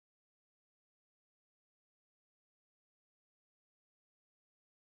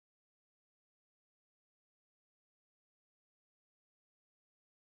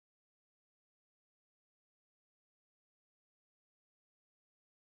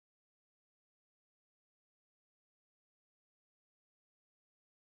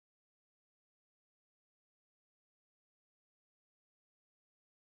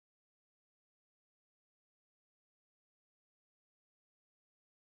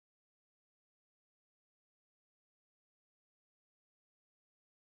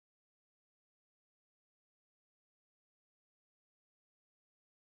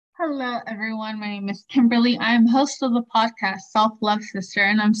Hello, everyone. My name is Kimberly. I am host of the podcast Self Love Sister,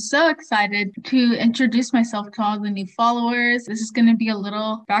 and I'm so excited to introduce myself to all the new followers. This is going to be a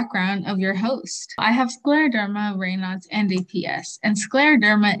little background of your host. I have scleroderma, Raynaud's, and APS. And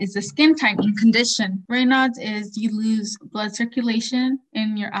scleroderma is a skin tightening condition. Raynaud's is you lose blood circulation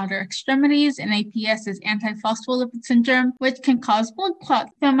in your outer extremities, and APS is antiphospholipid syndrome, which can cause blood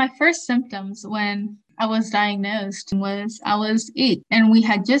clots. So my first symptoms when I was diagnosed was I was 8 and we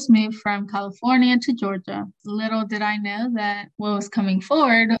had just moved from California to Georgia. Little did I know that what was coming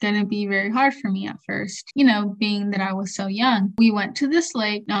forward was going to be very hard for me at first, being that I was so young. We went to this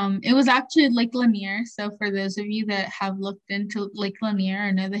lake. It was actually Lake Lanier. So for those of you that have looked into Lake Lanier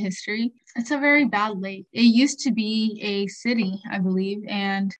or know the history, it's a very bad lake. It used to be a city, I believe,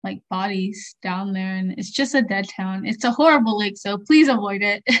 and like bodies down there, and it's just a dead town. It's a horrible lake, so please avoid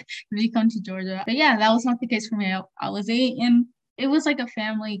it if you come to Georgia. But yeah, that was not the case for me. I was 8 and it was like a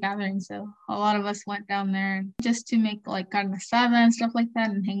family gathering, so a lot of us went down there just to make like carne asada and stuff like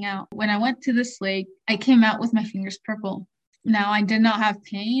that and hang out. When I went to this lake, I came out with my fingers purple. Now, I did not have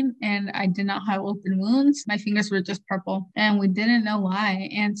pain and I did not have open wounds. My fingers were just purple and we didn't know why.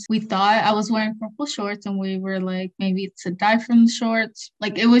 And we thought I was wearing purple shorts and we were like, maybe it's a dye from the shorts.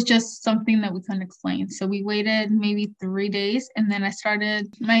 Like it was just something that we couldn't explain. So we waited maybe 3 days and then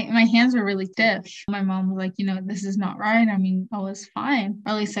my hands were really stiff. My mom was like, this is not right. I mean, I was fine.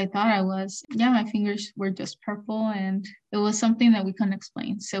 Or at least I thought I was. Yeah, my fingers were just purple and it was something that we couldn't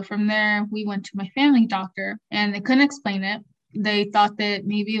explain. So from there, we went to my family doctor and they couldn't explain it. They thought that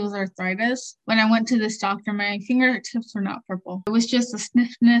maybe it was arthritis. When I went to this doctor, my fingertips were not purple. It was just a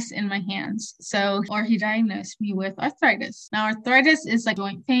stiffness in my hands. Or he diagnosed me with arthritis. Now, arthritis is like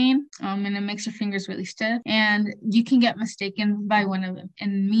joint pain, and it makes your fingers really stiff. And you can get mistaken by one of them.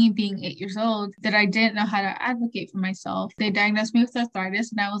 And me being 8 years old, that I didn't know how to advocate for myself. They diagnosed me with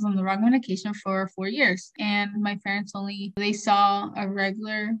arthritis, and I was on the wrong medication for 4 years. And my parents they saw a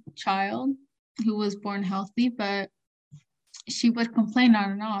regular child who was born healthy, but she would complain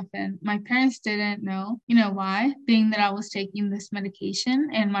on and off, and my parents didn't know, why, being that I was taking this medication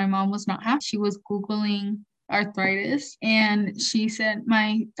and my mom was not happy. She was Googling arthritis and she said,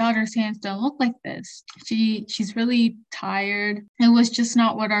 my daughter's hands don't look like this. She's really tired. It was just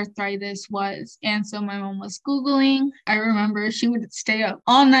not what arthritis was. And so my mom was Googling. I remember she would stay up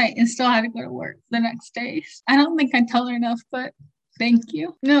all night and still had to go to work the next day. I don't think I tell her enough, but thank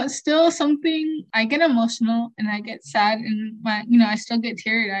you. It's still something I get emotional and I get sad and I still get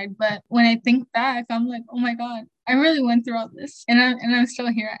teary-eyed. But when I think back, I'm like, oh my God, I really went through all this and I'm still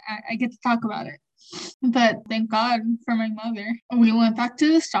here. I get to talk about it. But thank God for my mother. We went back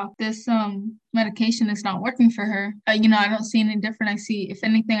to the stock. This medication is not working for her. I don't see any different. If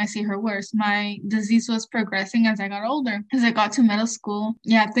anything, I see her worse. My disease was progressing as I got older. As I got to middle school,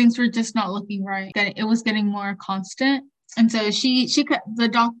 things were just not looking right. It was getting more constant. And so the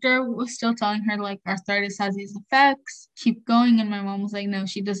doctor was still telling her like arthritis has these effects, keep going. And my mom was like, no,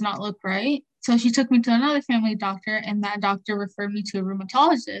 she does not look right. So she took me to another family doctor and that doctor referred me to a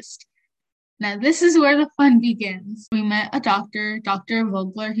rheumatologist. Now, this is where the fun begins. We met a doctor, Dr.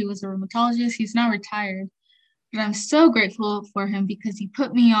 Vogler. He was a rheumatologist. He's now retired. But I'm so grateful for him because he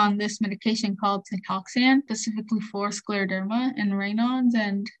put me on this medication called Cytoxan, specifically for scleroderma and Raynaud's.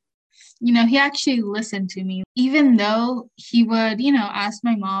 And he actually listened to me, even though he would, ask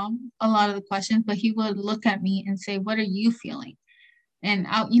my mom a lot of the questions, but he would look at me and say, what are you feeling? And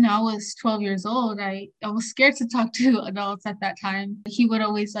I was 12 years old. I was scared to talk to adults at that time. He would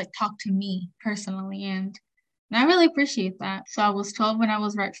always like talk to me personally. And I really appreciate that. So I was 12 when I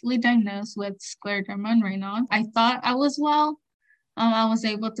was rightfully diagnosed with scleroderma and Raynaud's. I thought I was well. I was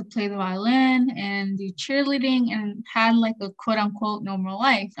able to play the violin and do cheerleading and had like a quote unquote normal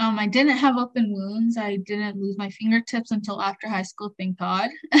life. I didn't have open wounds. I didn't lose my fingertips until after high school, thank God.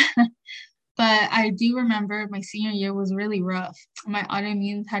 But I do remember my senior year was really rough. My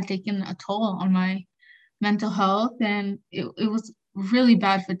autoimmune had taken a toll on my mental health and it was really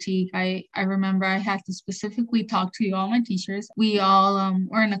bad fatigue. I remember I had to specifically talk to all my teachers. We all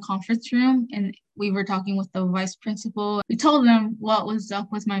were in a conference room and we were talking with the vice principal. We told them what was up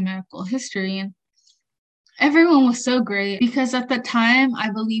with my medical history and everyone was so great because at the time,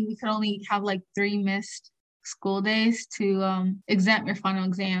 I believe we could only have like 3 missed school days to exempt your final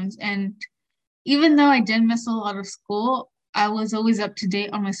exams. And even though I did miss a lot of school, I was always up to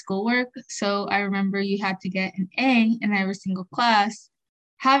date on my schoolwork. So I remember you had to get an A in every single class.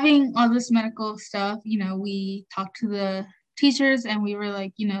 Having all this medical stuff, we talked to the teachers and we were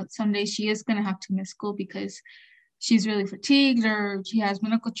like, someday she is going to have to miss school because she's really fatigued or she has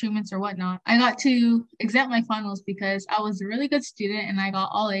medical treatments or whatnot. I got to exempt my finals because I was a really good student and I got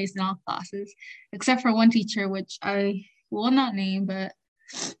all A's in all classes, except for one teacher, which I will not name, but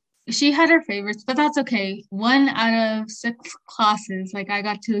she had her favorites, but that's okay. 1 out of 6 classes, like I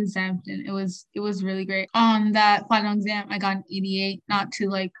got to exempt, and it was really great. On that final exam, I got an 88, not to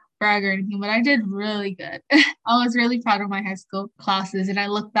like brag or anything, but I did really good. I was really proud of my high school classes, and I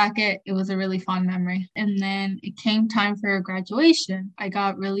look back at it was a really fond memory. And then it came time for graduation. I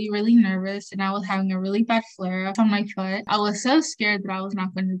got really, really nervous, and I was having a really bad flare up on my foot. I was so scared that I was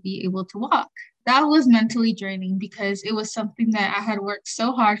not going to be able to walk. That was mentally draining because it was something that I had worked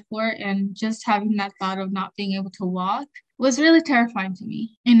so hard for, and just having that thought of not being able to walk was really terrifying to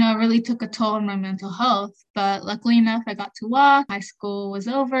me. It really took a toll on my mental health. But luckily enough, I got to walk. High school was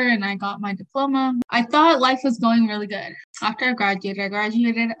over and I got my diploma. I thought life was going really good. After I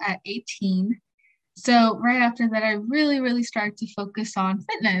graduated at 18. So right after that, I really, really started to focus on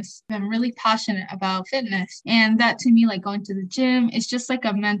fitness. I'm really passionate about fitness. And that to me, like going to the gym, is just like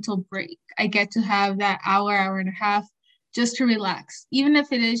a mental break. I get to have that hour and a half just to relax, even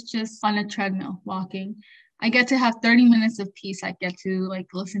if it is just on a treadmill walking. I get to have 30 minutes of peace. I get to like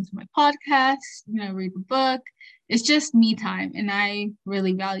listen to my podcast, read a book. It's just me time, and I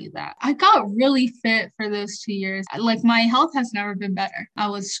really value that. I got really fit for those 2 years. Like my health has never been better. I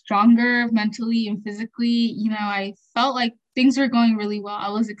was stronger mentally and physically. I felt like things were going really well. I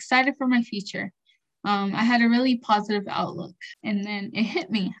was excited for my future. I had a really positive outlook. And then it hit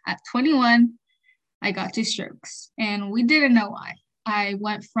me at 21. I got 2 strokes, and we didn't know why. I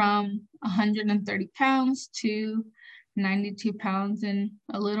went from 130 pounds to 92 pounds in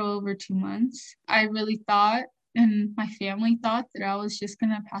a little over 2 months. I really thought, and my family thought, that I was just going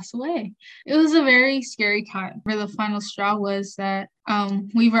to pass away. It was a very scary time. Where the final straw was that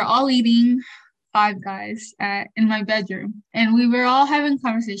we were all eating Five Guys in my bedroom, and we were all having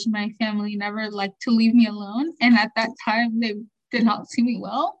conversation. My family never liked to leave me alone, and at that time they did not see me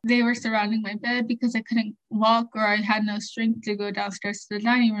well. They were surrounding my bed because I couldn't walk or I had no strength to go downstairs to the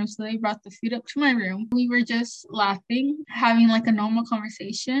dining room. So they brought the food up to my room. We were just laughing, having like a normal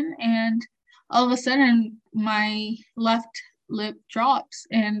conversation. And all of a sudden, my left lip drops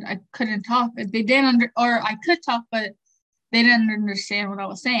and I couldn't talk. They didn't or I could talk, but they didn't understand what I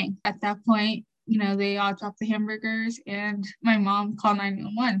was saying. At that point, they all dropped the hamburgers and my mom called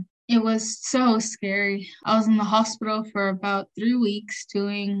 911. It was so scary. I was in the hospital for about 3 weeks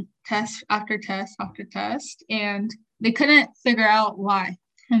doing test after test after test, and they couldn't figure out why.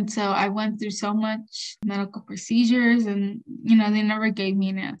 And so I went through so much medical procedures and, they never gave me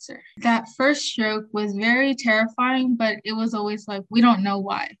an answer. That first stroke was very terrifying, but it was always like, we don't know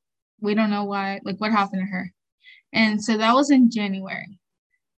why. We don't know why, like what happened to her. And so that was in January.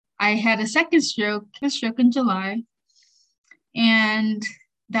 I had a second stroke in July. And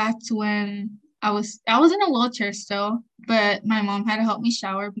that's when I was in a wheelchair still, but my mom had to help me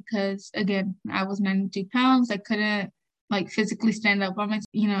shower because again, I was 92 pounds. I couldn't like physically stand up on my,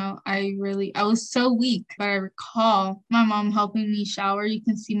 I was so weak. But I recall my mom helping me shower. You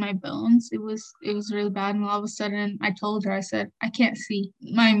can see my bones. It was really bad. And all of a sudden I told her, I said, I can't see.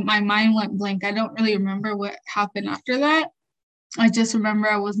 My mind went blank. I don't really remember what happened after that. I just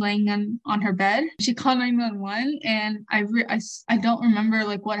remember I was laying on her bed. She called 911, and I don't remember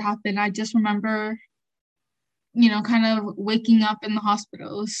like what happened. I just remember, kind of waking up in the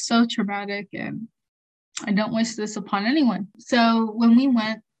hospital. It was so traumatic, and I don't wish this upon anyone. So when we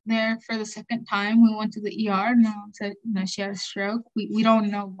went there for the second time, we went to the ER, and no one said, she had a stroke. We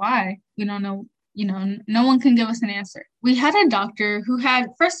don't know why. We don't know. No one can give us an answer. We had a doctor who had,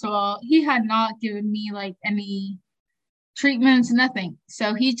 first of all, he had not given me like any treatments, nothing.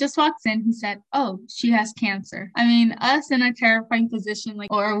 So he just walks in, he said, oh, she has cancer. I mean, us in a terrifying position,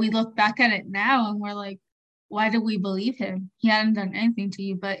 like, or we look back at it now and we're like, why do we believe him? He hadn't done anything to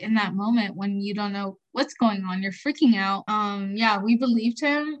you. But in that moment when you don't know what's going on, you're freaking out. We believed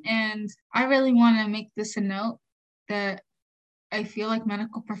him. And I really want to make this a note that I feel like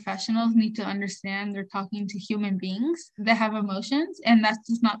medical professionals need to understand they're talking to human beings that have emotions, and that's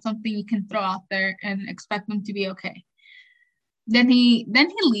just not something you can throw out there and expect them to be okay. Then he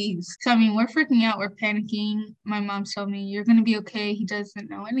leaves. So I mean, we're freaking out, we're panicking. My mom's telling me, you're gonna be okay. He doesn't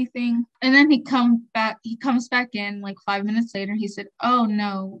know anything. And then he comes back in like 5 minutes later. He said, oh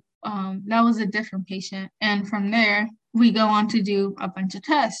no, that was a different patient. And from there, we go on to do a bunch of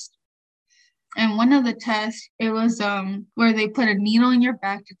tests. And one of the tests, it was where they put a needle in your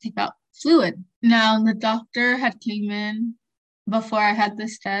back to take out fluid. Now the doctor had came in before I had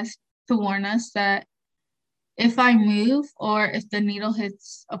this test to warn us that if I move or if the needle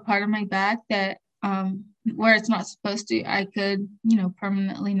hits a part of my back, that where it's not supposed to, I could,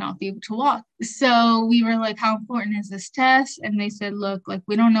 permanently not be able to walk. So we were like, how important is this test? And they said, look, like,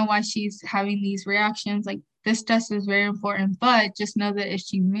 we don't know why she's having these reactions. Like, this test is very important, but just know that if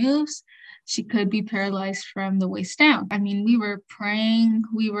she moves, she could be paralyzed from the waist down. I mean, we were praying,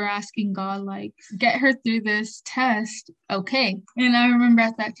 we were asking God, like, get her through this test. Okay. And I remember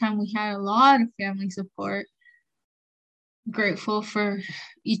at that time we had a lot of family support. Grateful for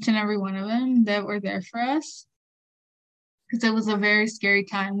each and every one of them that were there for us, because it was a very scary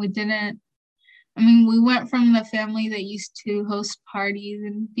time. We went from the family that used to host parties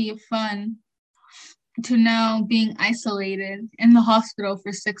and be fun to now being isolated in the hospital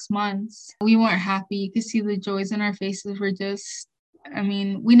for 6 months. We weren't happy. You could see the joys in our faces were just,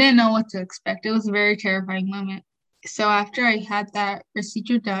 we didn't know what to expect. It was a very terrifying moment. So after I had that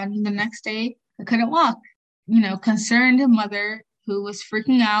procedure done, the next day I couldn't walk. Concerned mother who was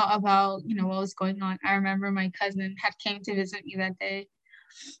freaking out about, what was going on. I remember my cousin had came to visit me that day,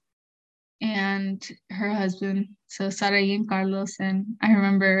 and her husband, so Sarai and Carlos, and I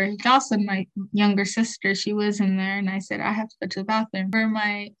remember Jocelyn, my younger sister, she was in there, and I said, I have to go to the bathroom. Where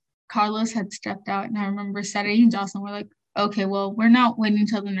my Carlos had stepped out, and I remember Sarai and Jocelyn were like, okay, well, we're not waiting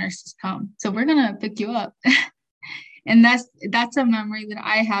until the nurses come, so we're gonna pick you up. And that's a memory that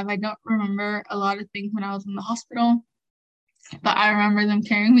I have. I don't remember a lot of things when I was in the hospital, but I remember them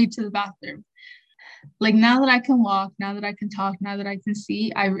carrying me to the bathroom. Like, now that I can walk, now that I can talk, now that I can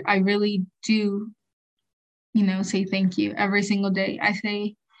see, I really do, say thank you every single day. I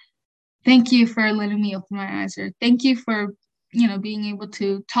say thank you for letting me open my eyes, or thank you for, being able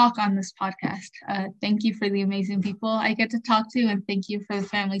to talk on this podcast. Thank you for the amazing people I get to talk to, and thank you for the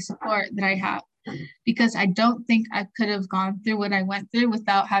family support that I have, because I don't think I could have gone through what I went through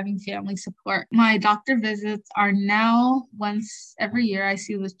without having family support. My doctor visits are now once every year. I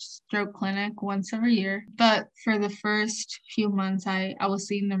see the stroke clinic once every year, but for the first few months, I was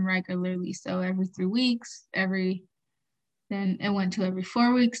seeing them regularly. So every 3 weeks, then it went to every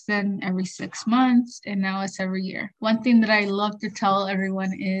 4 weeks, then every 6 months, and now it's every year. One thing that I love to tell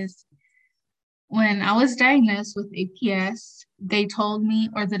everyone is, when I was diagnosed with APS, they told me,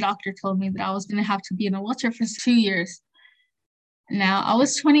 or the doctor told me, that I was going to have to be in a wheelchair for 2 years. Now, I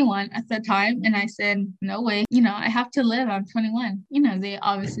was 21 at the time, and I said, no way, I have to live. I'm 21. They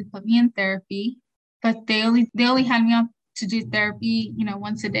obviously put me in therapy, but they only had me up to do therapy,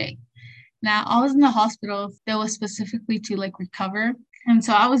 once a day. Now, I was in the hospital that was specifically to like recover. And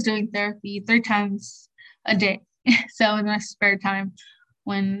so I was doing therapy 3 times a day. So in my spare time,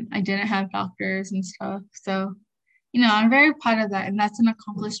 when I didn't have doctors and stuff. So, I'm very proud of that. And that's an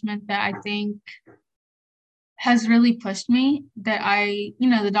accomplishment that I think has really pushed me, that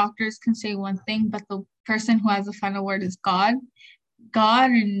the doctors can say one thing, but the person who has the final word is God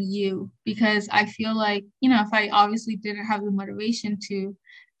and you. Because I feel like, if I obviously didn't have the motivation to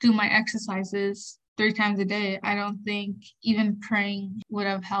do my exercises 3 times a day, I don't think even praying would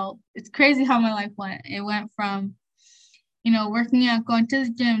have helped. It's crazy how my life went. It went from working out, going to the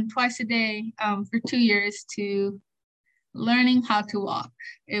gym twice a day for 2 years, to learning how to walk.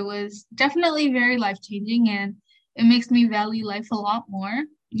 It was definitely very life-changing, and it makes me value life a lot more,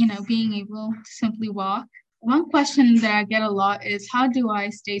 being able to simply walk. One question that I get a lot is, how do I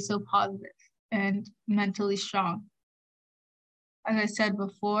stay so positive and mentally strong? As I said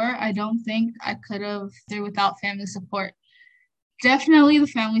before, I don't think I could have through without family support. Definitely the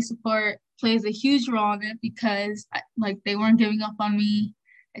family support plays a huge role in it, because they weren't giving up on me.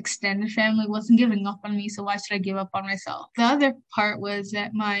 Extended family wasn't giving up on me, so why should I give up on myself? The other part was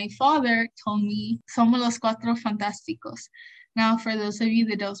that my father told me, somos los cuatro fantásticos. Now, for those of you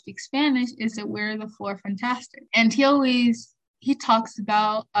that don't speak Spanish, is that we're the 4 fantastic. And he talks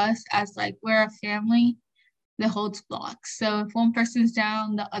about us as like we're a family that holds blocks. So if one person's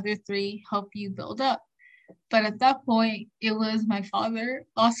down, the other 3 help you build up. But at that point, it was my father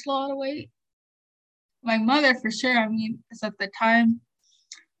lost a lot of weight. My mother, for sure, because at the time,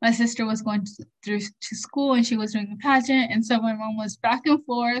 my sister was going to school, and she was doing a pageant. And so my mom was back and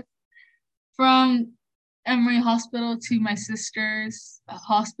forth from Emory Hospital to my sister's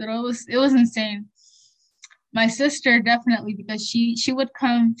hospital. It was insane. My sister, definitely, because she would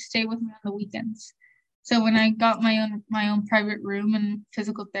come stay with me on the weekends. So when I got my own private room and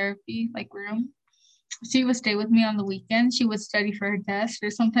physical therapy room, she would stay with me on the weekend. She would study for her test, or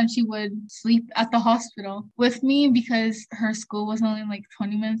sometimes she would sleep at the hospital with me, because her school was only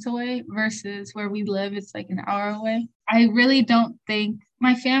 20 minutes away versus where we live, it's an hour away. I really don't think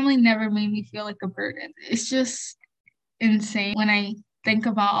my family never made me feel like a burden. It's just insane when I think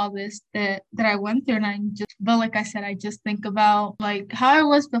about all this that I went through, and but like I said, I just think about like how I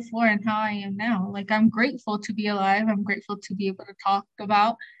was before and how I am now. Like I'm grateful to be alive. I'm grateful to be able to talk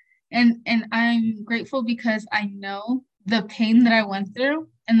about, and I'm grateful because I know the pain that I went through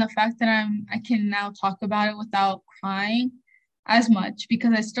and the fact that I can now talk about it without crying as much,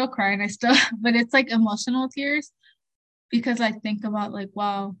 because I still cry and I still but it's like emotional tears, because I think about like,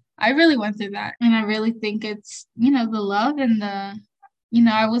 wow, I really went through that. And I really think it's, the love and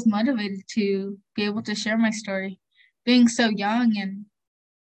I was motivated to be able to share my story. Being so young and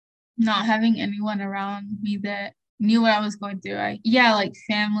not having anyone around me that knew what I was going through. Yeah, like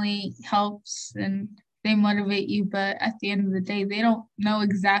family helps and they motivate you, but at the end of the day, they don't know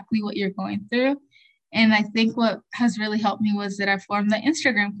exactly what you're going through. And I think what has really helped me was that I formed the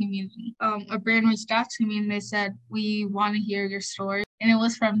Instagram community. A brand reached out to me and they said, "We want to hear your story." And it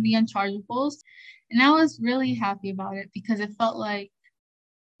was from the Unchargeables. And I was really happy about it because it felt like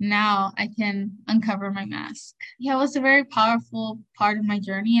now I can uncover my mask. Yeah, it was a very powerful part of my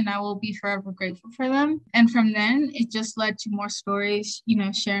journey, and I will be forever grateful for them. And from then, it just led to more stories,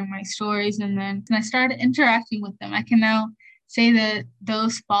 sharing my stories. And then I started interacting with them. I can now say that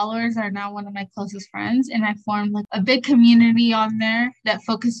those followers are now one of my closest friends, and I formed like a big community on there that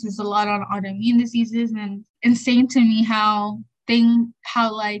focuses a lot on autoimmune diseases. And insane to me how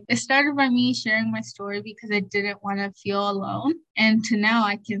like it started by me sharing my story because I didn't want to feel alone. And to now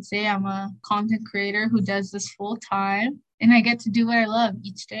I can say I'm a content creator who does this full time and I get to do what I love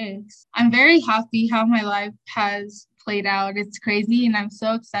each day. I'm very happy how my life has played out. It's crazy and I'm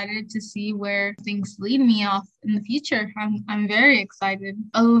so excited to see where things lead me off in the future. I'm very excited.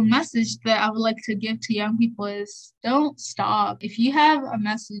 A message that I would like to give to young people is don't stop. If you have a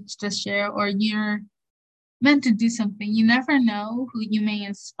message to share or you're meant to do something, you never know who you may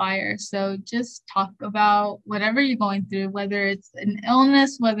inspire. So just talk about whatever you're going through, whether it's an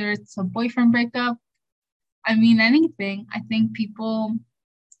illness, whether it's a boyfriend breakup. I mean, anything. I think people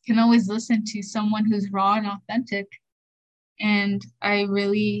can always listen to someone who's raw and authentic. And I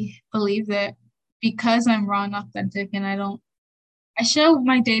really believe that because I'm raw and authentic and I show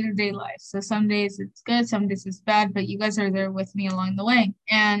my day-to-day life. So some days it's good, some days it's bad, but you guys are there with me along the way.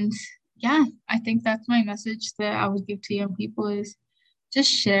 And yeah, I think that's my message that I would give to young people is just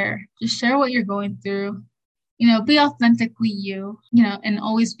share. Just share what you're going through. Be authentically you, and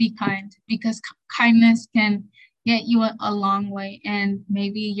always be kind because kindness can get you a long way. And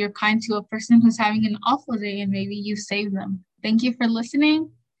maybe you're kind to a person who's having an awful day and maybe you save them. Thank you for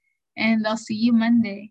listening, and I'll see you Monday.